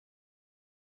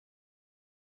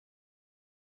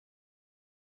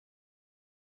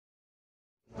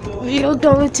We are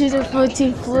going to the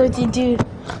 14th floor to do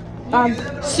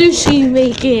sushi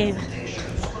making.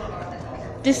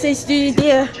 This is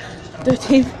studio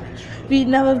 13th. We've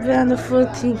never been on the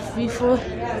 14th before.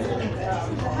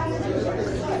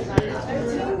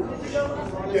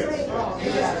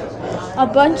 A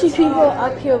bunch of people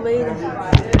up here waiting.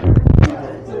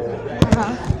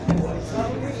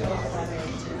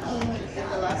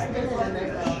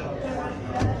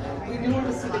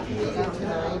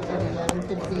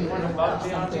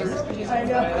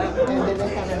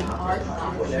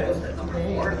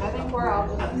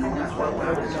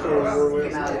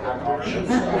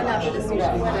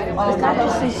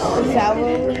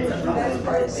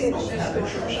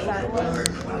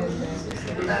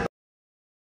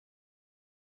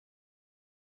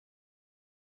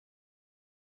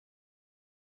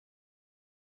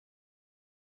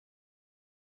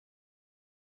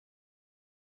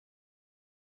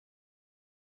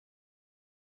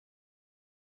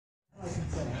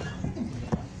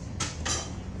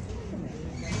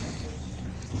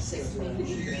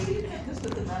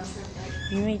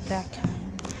 You made that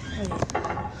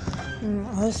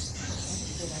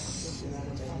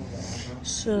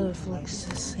sort of looks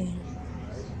the same.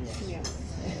 Yeah.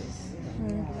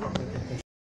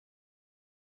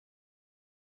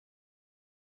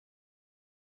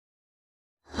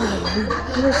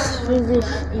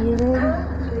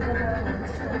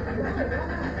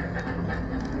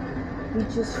 We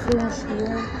just finished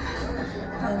eating.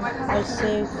 And I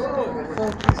saved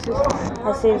 4 pieces.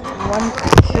 I saved 1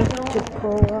 shrimp to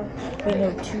pull up. We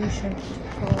know 2 shrimp to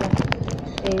pull up.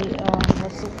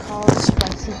 What's it called?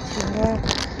 Spicy tuna.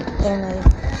 And a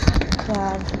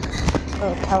crab.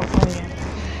 California.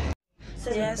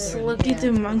 Yes, look at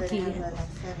the monkey.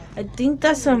 I think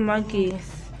that's a monkey.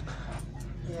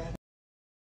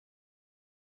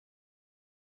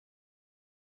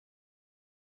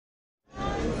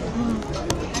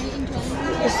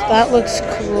 That looks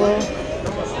cool.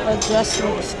 The dress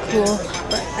looks cool.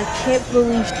 But I can't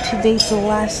believe today's the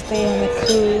last day on the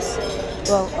cruise.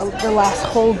 Well, the last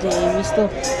whole day. We're still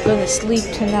gonna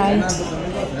sleep tonight.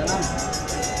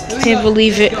 Can't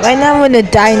believe it. Right now we're in the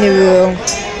dining room.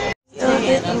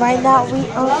 Right now we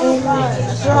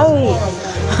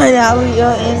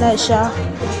are in that shop.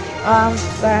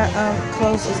 That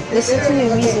closes. Listen to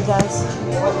your music, guys.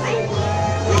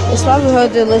 It's probably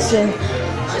hard to listen.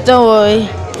 Don't worry.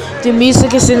 The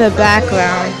music is in the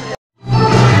background.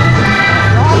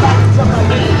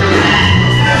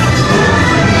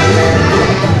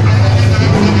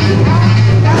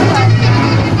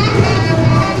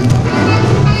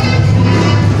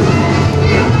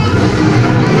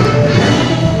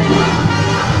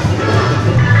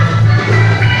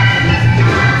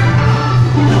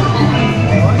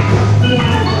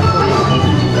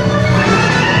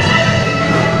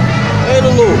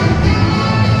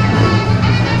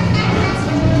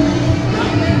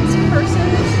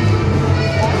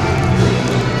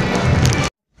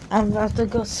 I'm about to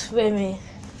go swimming.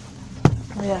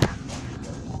 Yeah.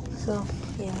 So,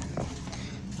 yeah.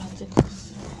 About to go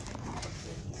swimming.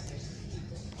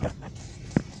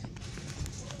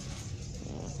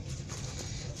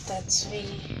 That's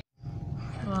me.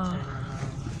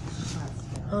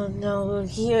 Oh no, we're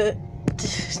here.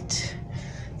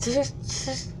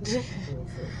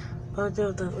 Oh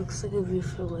no, that looks like a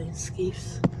beautiful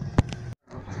landscapes.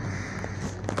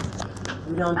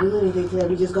 We don't do anything today.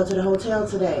 We just go to the hotel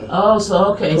today. Oh,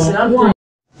 so okay. So I'm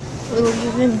We're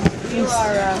leaving this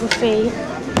buffet.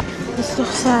 It's so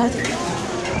sad.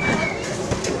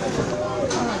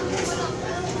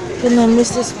 Gonna miss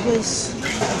this place.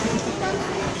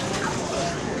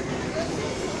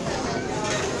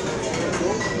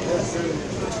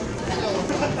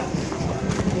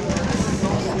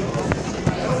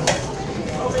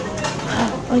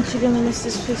 Aren't you gonna miss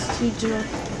this place too, Joe?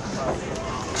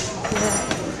 Yeah.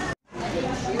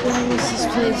 Gonna miss this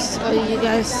place. Oh, you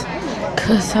guys.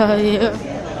 Cause how are you?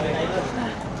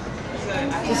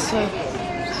 This way.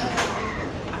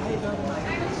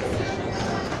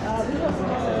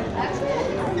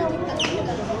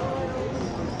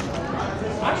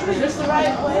 Is this the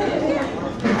right way?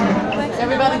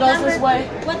 Everybody goes this way.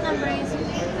 What number is it?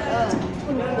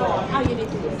 Oh, you did.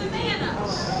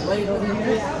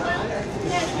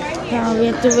 Now we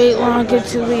have to wait longer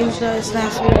to leave the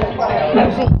staff room.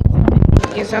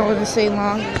 I guess I wouldn't say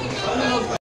long.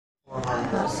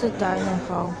 That's the dining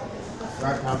hall.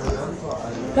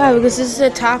 Yeah, because this is the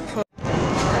top floor.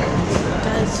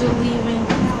 Guys are leaving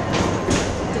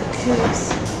the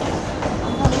cruise.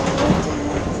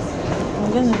 I'm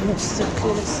gonna miss the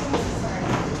cruise.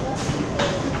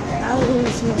 I don't even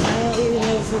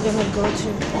because we're gonna go to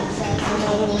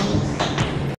another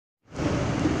one.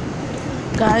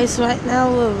 Guys, right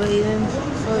now we're waiting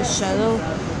for a shuttle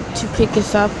to pick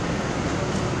us up.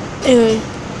 Anyway,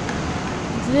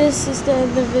 this is the end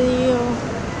of the video.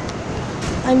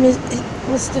 I miss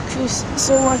the cruise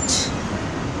so much.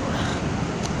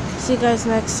 See you guys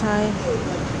next time.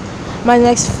 My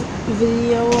next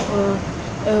video,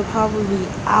 it'll probably be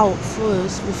out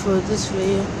first before this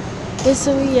video. It's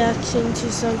a reaction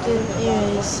to something.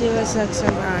 Anyway, see you guys next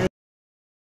time. Bye.